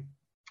defensively,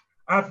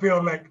 I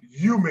felt like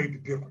you made the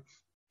difference.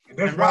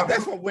 And Rob,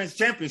 that's what wins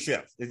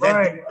championships.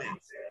 Right.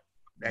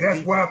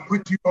 That's why I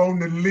put you on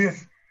the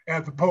list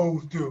as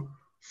opposed to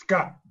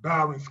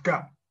Byron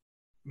Scott.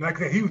 Like I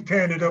said, he was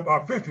tearing it up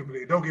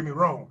offensively. Don't get me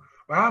wrong.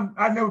 But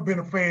I've never been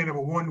a fan of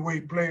a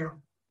one-way player.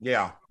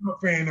 Yeah. I'm a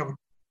fan of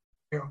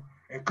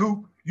and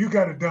Coop, you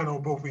got it done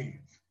on both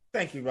ends.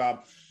 Thank you,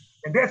 Rob.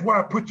 And that's why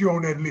I put you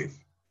on that list.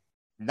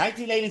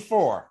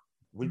 1984,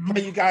 we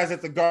play you guys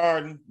at the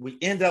Garden. We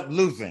end up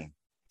losing.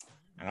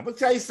 And I'm gonna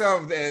tell you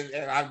something.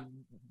 And I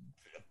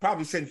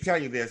probably shouldn't tell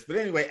you this, but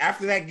anyway,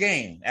 after that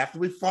game, after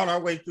we fought our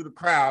way through the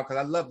crowd, because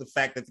I love the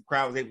fact that the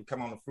crowd was able to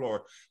come on the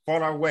floor,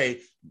 fought our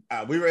way.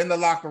 We were in the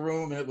locker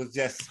room, and it was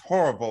just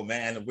horrible,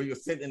 man. And we were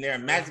sitting there,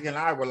 and Magic and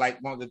I were like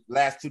one of the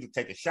last two to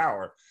take a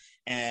shower,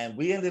 and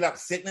we ended up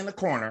sitting in the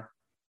corner,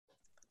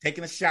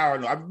 taking a shower.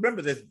 And I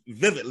remember this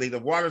vividly. The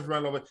water's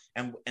run over,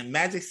 and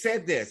Magic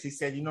said this. He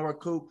said, "You know what,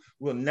 Coop?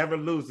 We'll never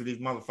lose to these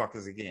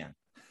motherfuckers again."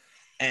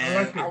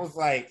 And I was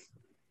like.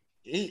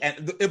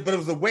 But it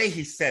was the way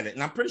he said it,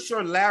 and I'm pretty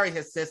sure Larry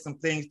has said some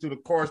things through the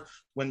course.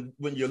 When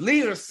your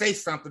leaders say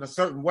something a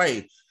certain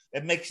way,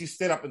 it makes you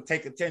sit up and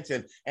take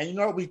attention. And you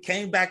know, we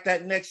came back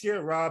that next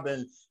year, Rob,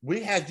 and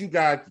we had you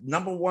guys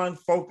number one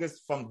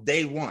focus from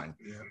day one.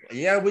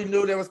 Yeah, we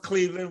knew there was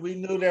Cleveland, we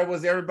knew there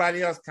was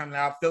everybody else coming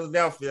out,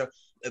 Philadelphia.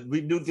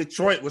 We knew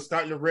Detroit was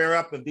starting to rear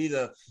up and be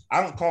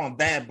I don't call them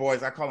bad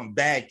boys, I call them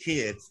bad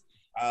kids.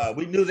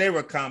 We knew they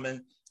were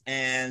coming.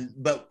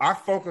 But our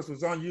focus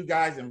was on you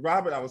guys. And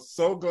Robert, I was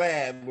so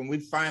glad when we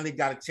finally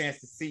got a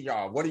chance to see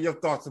y'all. What are your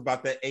thoughts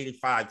about that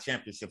 85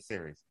 championship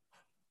series?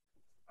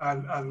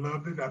 I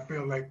loved it. I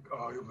feel like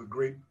it was a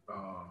great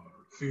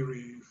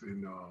series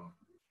and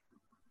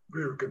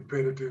very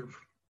competitive.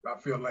 I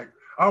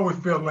always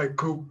felt like,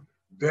 Coop,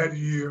 that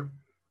year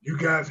you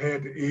guys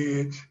had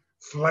the edge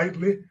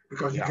slightly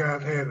because you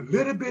guys had a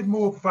little bit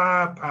more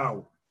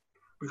firepower,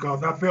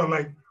 because I felt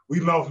like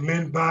we lost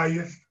Lynn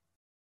Bias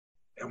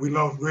and we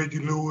lost Reggie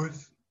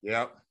Lewis.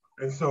 Yep.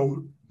 And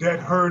so that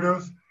hurt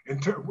us,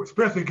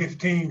 especially against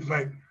teams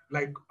like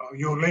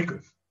your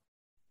Lakers,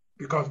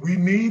 because we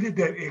needed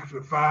that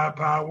extra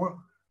firepower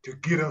to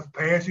get us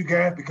past you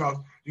guys, because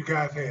you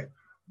guys had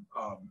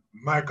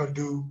Michael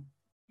Dew,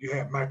 you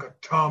had Michael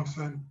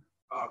Thompson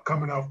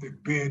coming off the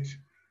bench.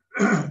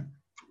 I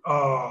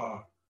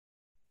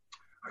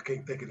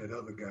can't think of that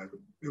other guy.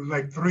 It was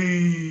like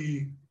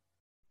three.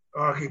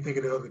 I can't think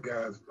of the other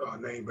guy's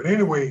name. But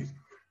anyways,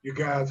 you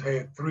guys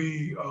had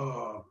three.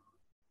 Well,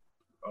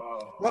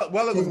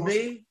 it was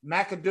me,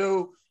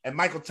 McAdoo, and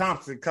Michael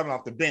Thompson coming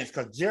off the bench,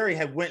 because Jerry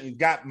had went and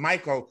got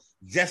Michael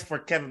just for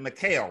Kevin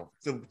McHale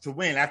to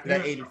win after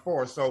that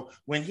 84. So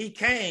when he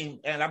came,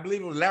 and I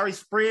believe it was Larry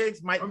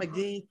Spriggs, Mike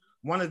McGee,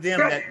 one of them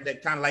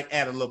that kind of like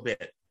added a little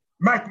bit.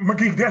 Mike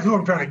McGee, that's who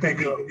I'm trying to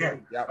think of. Yeah.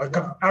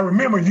 I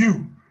remember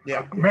you.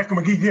 Yeah. Mike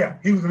McGee, yeah,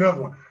 he was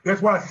another one.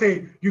 That's why I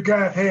say you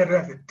guys had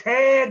us a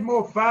tad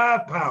more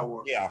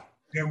firepower. Yeah.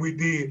 Than we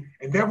did.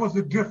 And that was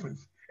the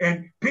difference.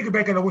 And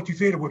piggybacking on what you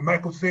said, what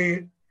Michael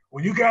said,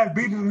 when you guys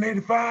beat us in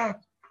 85,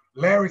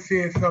 Larry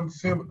said something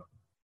similar.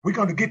 We're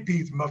going to get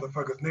these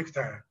motherfuckers next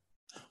time.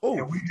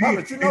 Oh,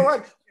 but you know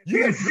what?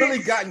 You've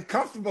really gotten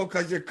comfortable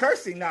because you're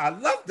cursing now. I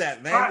love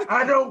that, man.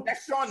 I don't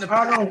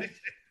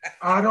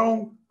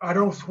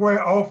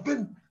swear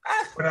often,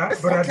 but I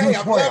do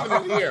swear. I'm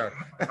loving it here.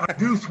 I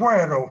do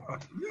swear though.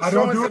 I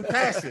don't do it.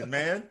 Passion,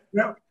 man.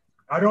 Yeah,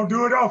 I don't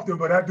do it often,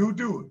 but I do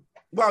it.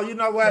 Well, you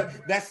know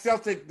what? That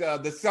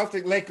the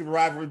Celtic Lakers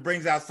rivalry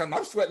brings out something.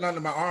 I'm sweating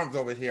under my arms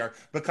over here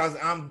because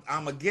I'm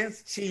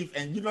against Chief.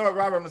 And you know what,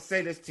 Robert? I'm gonna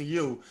say this to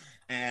you.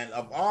 And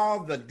of all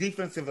the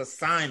defensive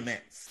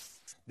assignments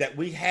that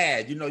we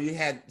had, you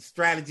had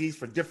strategies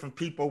for different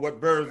people,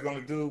 what Bird was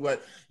gonna do.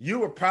 What you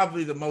were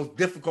probably the most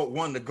difficult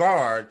one to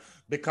guard,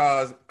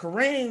 because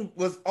Kareem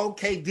was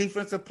okay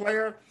defensive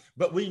player,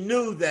 but we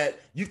knew that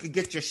you could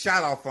get your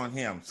shot off on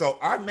him. So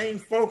our main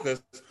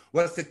focus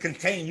was to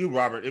contain you,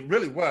 Robert. It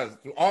really was.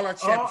 Through all our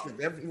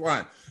championships,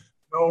 everyone.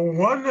 No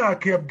wonder I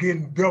kept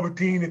getting double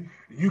teamed.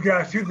 You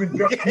guys should have been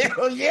double teamed.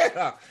 Hell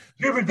yeah.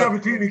 Should have been double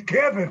teaming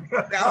Kevin.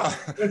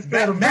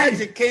 That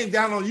Magic came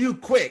down on you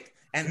quick.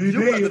 And you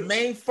were the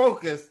main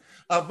focus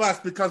of us,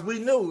 because we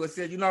knew. I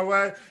said, you know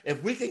what?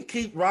 If we can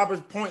keep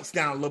Robert's points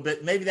down a little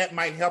bit, maybe that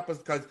might help us,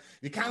 because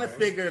you kind of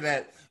figure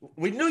that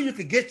we knew you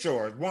could get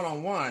yours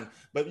one-on-one,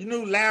 but you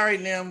knew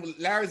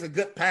Larry's a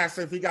good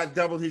passer. If he got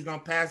doubled, he's going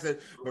to pass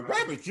it. But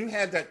Robert, you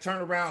had that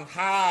turnaround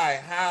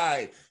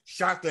high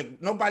shot that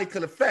nobody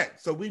could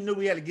affect. So we knew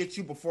we had to get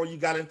you before you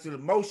got into the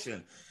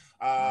motion.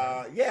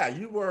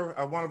 You were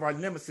one of our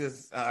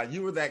nemesis.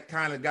 You were that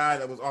kind of guy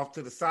that was off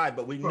to the side,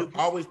 but we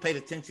always paid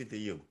attention to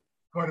you.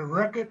 For the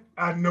record,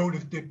 I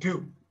noticed it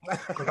too.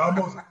 Because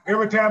almost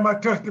every time I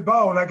touched the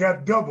ball, I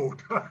got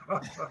doubled.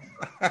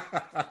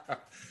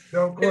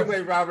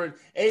 Anyway, Robert,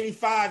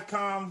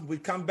 85 we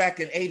come back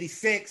in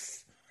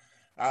 86.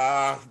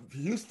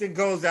 Houston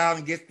goes out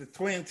and gets the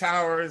Twin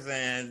Towers,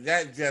 and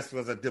that just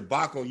was a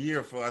debacle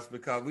year for us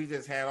because we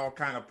just had all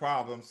kind of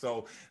problems.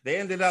 So they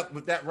ended up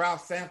with that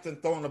Ralph Sampson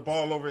throwing the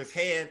ball over his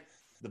head.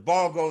 The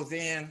ball goes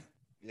in.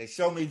 They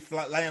show me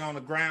laying on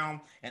the ground.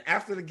 And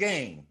after the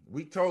game,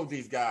 we told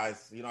these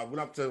guys, I went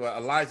up to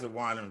Elijah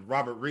Wan and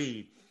Robert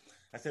Reed.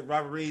 I said,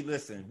 Robert Reed,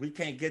 listen, we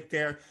can't get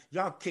there.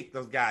 Y'all kick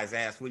those guys'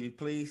 ass, will you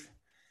please?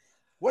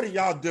 What do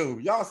y'all do?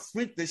 Y'all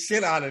sweep the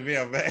shit out of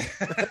them, man.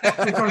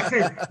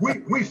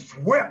 we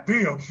swept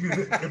them,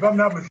 if I'm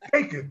not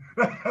mistaken.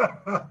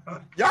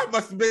 Y'all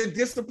must have been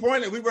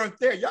disappointed we weren't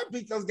there. Y'all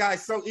beat those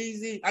guys so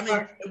easy. I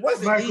mean, it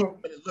wasn't easy,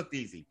 but it looked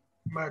easy.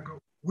 Michael,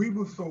 we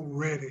were so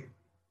ready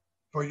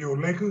for your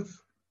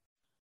Lakers.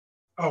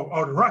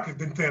 Oh, the Rockets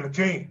didn't stand a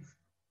chance.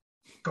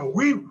 Because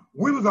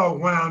we was all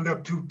wound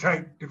up too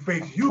tight to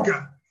face you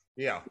guys.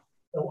 Yeah.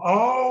 So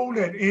all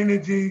that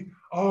energy,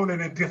 all that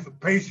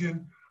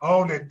anticipation,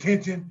 all that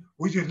tension,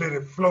 we just let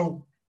it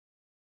flow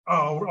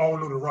all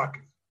over the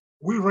Rockets.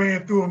 We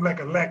ran through them like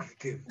a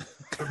laxative,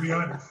 to be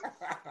honest.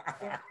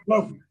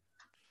 Love you.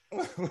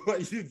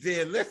 What you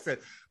did. Listen,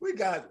 we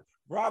got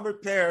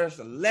Robert Parish,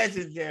 a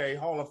legendary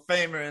Hall of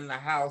Famer in the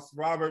house.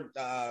 Robert,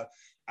 are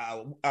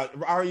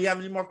you have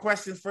any more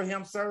questions for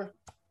him, sir?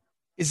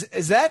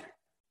 Is that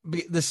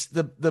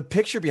the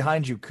picture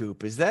behind you,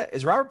 Coop?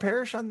 Is Robert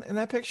Parish in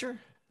that picture?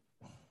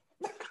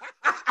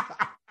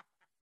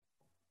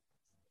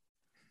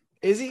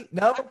 Is he?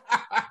 No.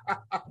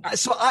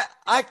 So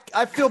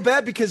I feel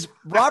bad because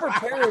Robert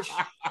Parish.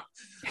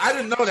 I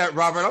didn't know that,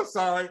 Robert. I'm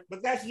sorry,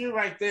 but that's you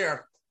right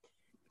there.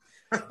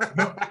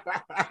 No,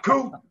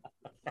 Coop.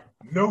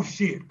 No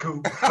shit,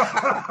 Coop.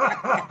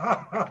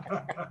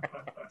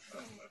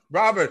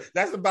 Robert,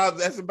 that's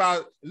about at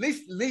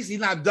least he's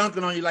not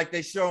dunking on you like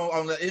they show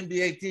on the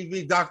NBA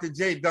TV. Dr.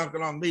 J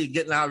dunking on me,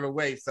 getting out of the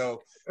way.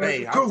 So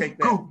hey, I'll take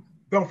that. Coop,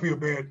 don't feel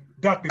bad.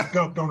 Dr.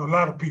 dunked on a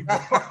lot of people.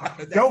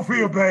 Don't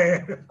feel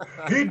bad.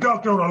 He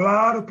dunked on a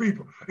lot of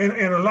people, and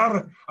a lot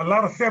of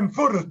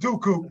 7-footers too,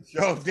 Coop.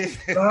 Yo, did.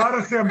 A lot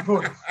of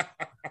 7-footers.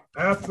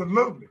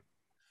 Absolutely.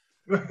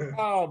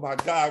 Oh my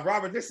God,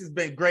 Robert, this has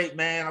been great,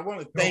 man. I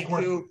want to thank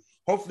you.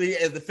 Hopefully,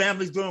 the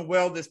family's doing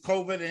well. This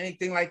COVID and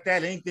anything like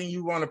that. Anything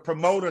you want to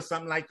promote or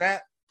something like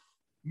that?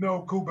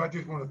 No, Coop. I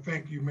just want to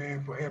thank you,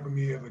 man, for having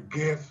me as a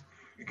guest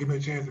and give me a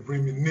chance to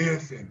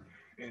reminisce and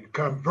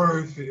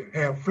converse and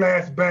have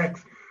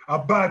flashbacks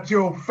about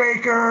your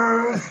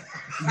fakers.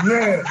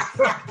 Yes.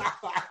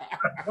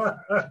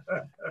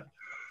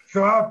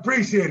 So I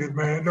appreciate it,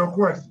 man. No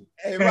question.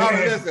 Hey, Robert,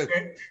 listen.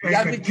 You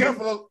gotta be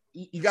careful.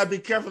 You gotta be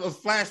careful of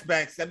those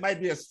flashbacks. That might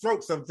be a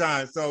stroke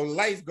sometimes. So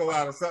lights go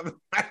out or something.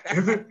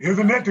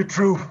 Isn't that the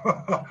truth?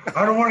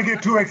 I don't want to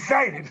get too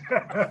excited.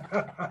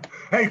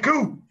 Hey,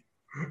 Coop.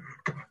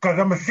 Because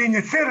I'm a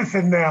senior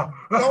citizen now.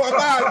 So am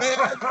I,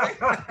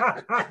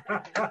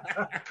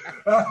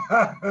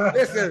 man.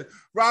 Listen,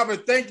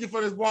 Robert, thank you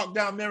for this walk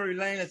down memory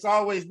lane. It's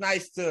always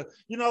nice to,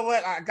 you know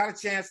what? I got a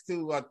chance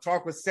to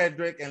talk with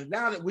Cedric, and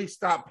now that we've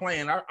stopped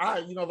playing,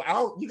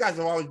 you guys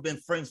have always been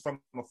friends from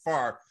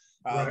afar.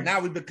 Right. Now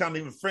we've become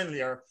even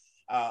friendlier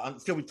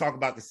until we talk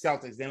about the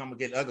Celtics. Then I'm gonna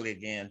get ugly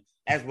again,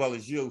 as well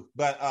as you.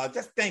 But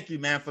just thank you,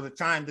 man, for the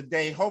time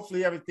today.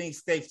 Hopefully everything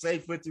stays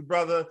safe with you,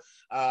 brother.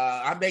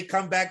 I may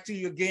come back to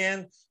you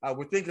again.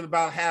 We're thinking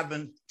about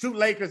having 2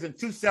 Lakers and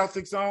 2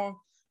 Celtics on.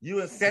 You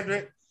and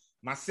Cedric,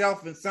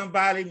 myself and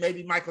somebody,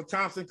 maybe Michael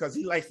Thompson, because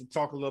he likes to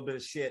talk a little bit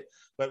of shit.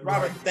 But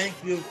Robert, thank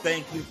you,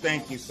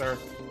 sir.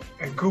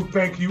 And Coop,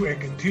 thank you,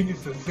 and continued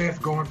success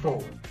going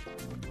forward.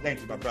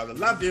 Thank you, my brother.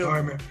 Love you. All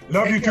right, man.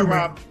 Love you too,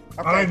 man. Rob.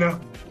 Okay. All right, now.